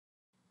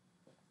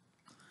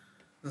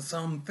So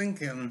I'm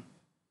thinking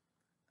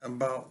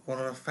about what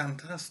a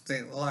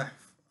fantastic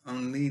life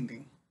I'm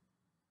leading.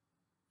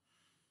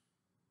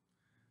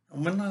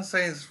 And when I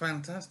say it's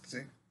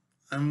fantastic,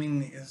 I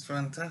mean it's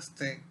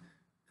fantastic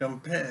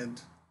compared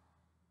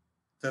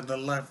to the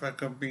life I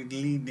could be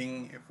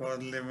leading if I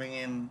was living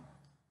in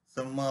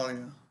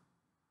Somalia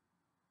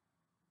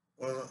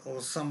or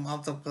some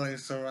other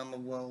place around the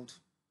world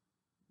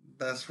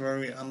that's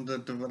very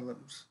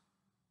underdeveloped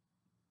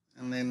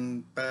and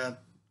in bad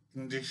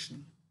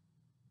condition.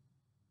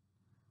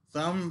 So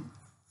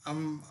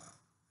I'm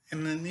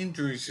in an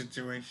injury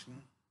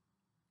situation,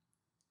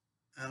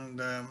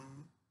 and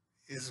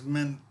it's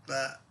meant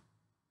that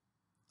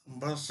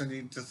I'm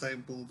partially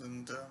disabled,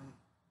 and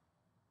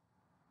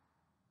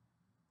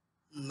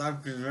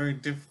life is very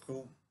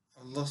difficult.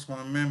 I've lost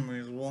my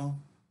memory as well.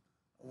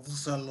 I've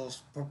also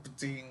lost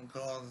property and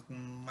cars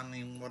and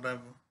money and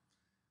whatever.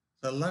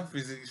 So life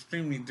is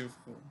extremely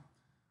difficult.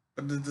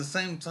 But at the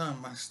same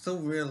time, I still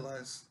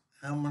realize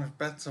how much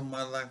better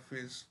my life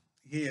is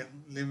here,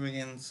 living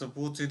in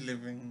supported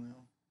living now.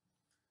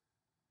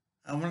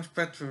 How much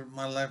better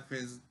my life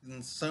is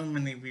than so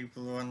many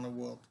people around the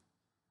world.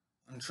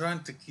 I'm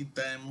trying to keep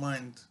that in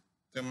mind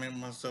to make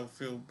myself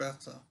feel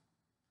better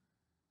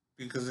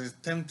because it's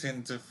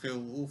tempting to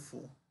feel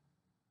awful,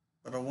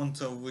 but I want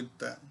to avoid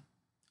that.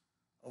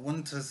 I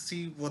want to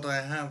see what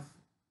I have,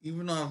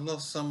 even though I've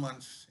lost so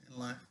much in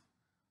life.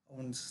 I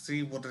want to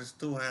see what I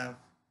still have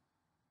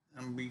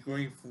and be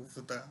grateful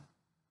for that.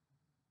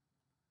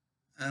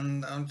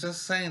 And I'm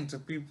just saying to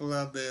people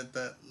out there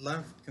that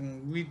life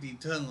can really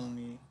turn on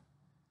you.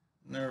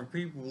 And there are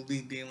people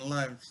leading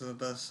lives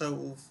that are so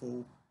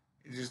awful,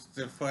 it just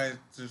defies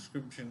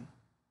description.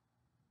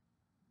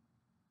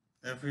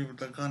 There are people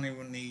that can't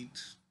even eat.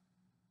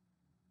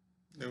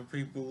 There are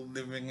people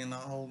living in a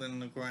hole in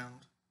the ground.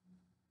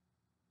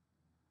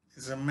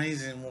 It's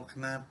amazing what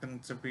can happen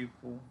to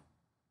people,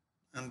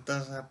 and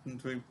does happen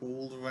to people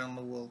all around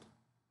the world.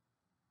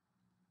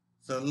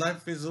 So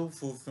life is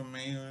awful for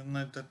me,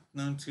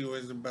 no two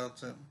ways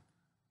about it.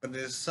 But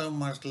it's so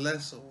much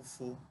less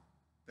awful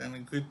than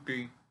it could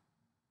be,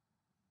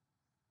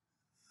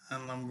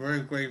 and I'm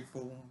very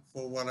grateful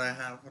for what I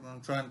have, and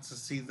I'm trying to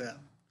see that.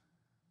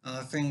 And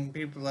I think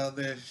people out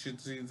there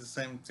should see the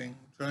same thing.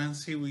 Try and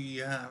see what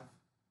you have,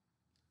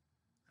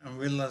 and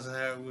realize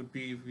how it would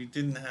be if you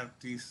didn't have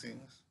these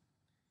things.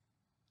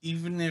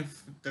 Even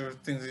if there are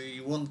things that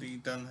you want that you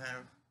don't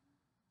have,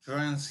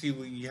 try and see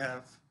what you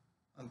have.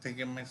 I think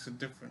it makes a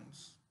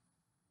difference.